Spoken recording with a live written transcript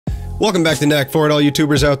Welcome back to NAC for it, all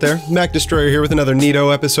YouTubers out there. Mac DeStroir here with another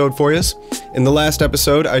neato episode for you. In the last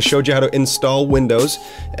episode, I showed you how to install Windows,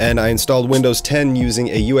 and I installed Windows 10 using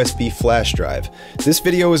a USB flash drive. This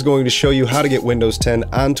video is going to show you how to get Windows 10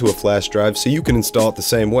 onto a flash drive so you can install it the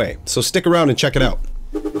same way. So stick around and check it out.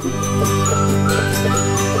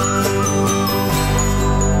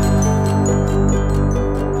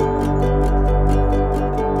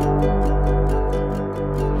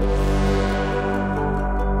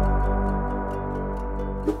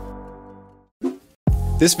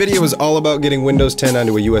 This video is all about getting Windows 10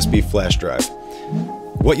 onto a USB flash drive.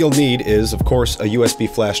 What you'll need is, of course, a USB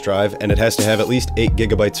flash drive, and it has to have at least 8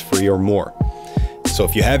 GB free or more. So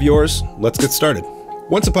if you have yours, let's get started.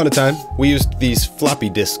 Once upon a time, we used these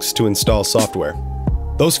floppy disks to install software.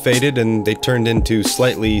 Those faded and they turned into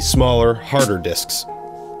slightly smaller, harder disks.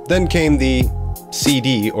 Then came the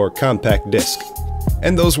CD, or compact disc.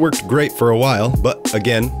 And those worked great for a while, but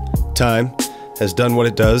again, time has done what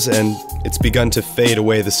it does, and it's begun to fade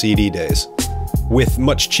away the CD days. With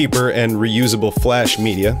much cheaper and reusable flash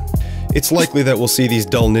media, it's likely that we'll see these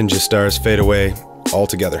dull ninja stars fade away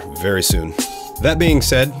altogether very soon. That being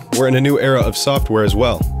said, we're in a new era of software as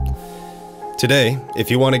well. Today, if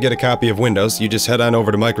you want to get a copy of Windows, you just head on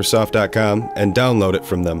over to Microsoft.com and download it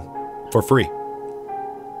from them for free.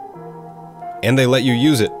 And they let you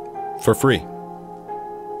use it for free.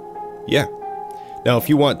 Yeah. Now, if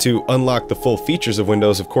you want to unlock the full features of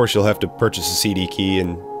Windows, of course you'll have to purchase a CD key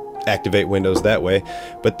and activate Windows that way,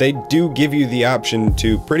 but they do give you the option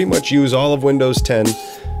to pretty much use all of Windows 10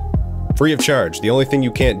 free of charge. The only thing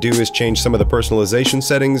you can't do is change some of the personalization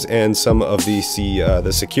settings and some of the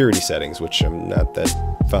security settings, which I'm not that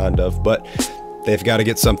fond of, but they've got to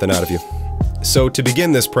get something out of you. So to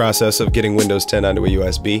begin this process of getting Windows 10 onto a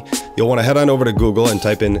USB, you'll want to head on over to Google and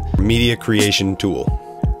type in Media Creation Tool.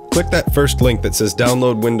 Click that first link that says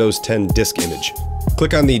Download Windows 10 Disk Image.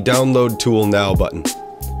 Click on the Download Tool Now button.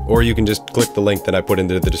 Or you can just click the link that I put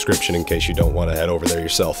into the description in case you don't want to head over there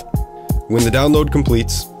yourself. When the download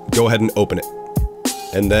completes, go ahead and open it.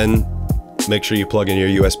 And then make sure you plug in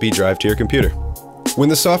your USB drive to your computer. When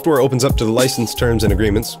the software opens up to the license terms and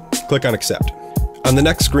agreements, click on Accept. On the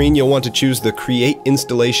next screen, you'll want to choose the Create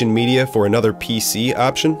Installation Media for another PC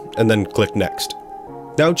option, and then click Next.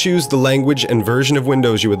 Now choose the language and version of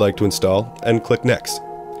Windows you would like to install, and click Next.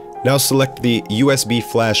 Now select the USB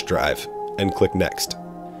flash drive, and click Next.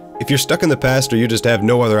 If you're stuck in the past or you just have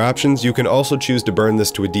no other options, you can also choose to burn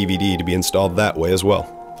this to a DVD to be installed that way as well.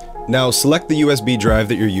 Now select the USB drive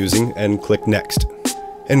that you're using, and click Next.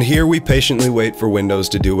 And here we patiently wait for Windows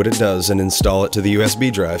to do what it does and install it to the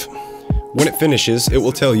USB drive. When it finishes, it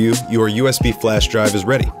will tell you your USB flash drive is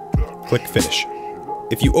ready. Click Finish.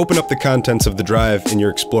 If you open up the contents of the drive in your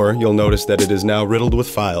Explorer, you'll notice that it is now riddled with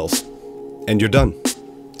files. And you're done.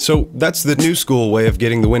 So that's the new school way of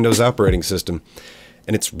getting the Windows operating system.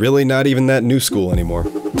 And it's really not even that new school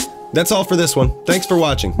anymore. That's all for this one. Thanks for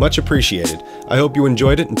watching. Much appreciated. I hope you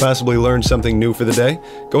enjoyed it and possibly learned something new for the day.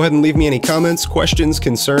 Go ahead and leave me any comments, questions,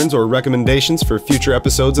 concerns, or recommendations for future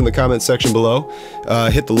episodes in the comments section below.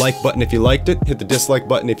 Hit the like button if you liked it. Hit the dislike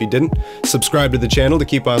button if you didn't. Subscribe to the channel to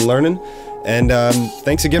keep on learning. And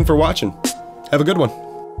thanks again for watching. Have a good one.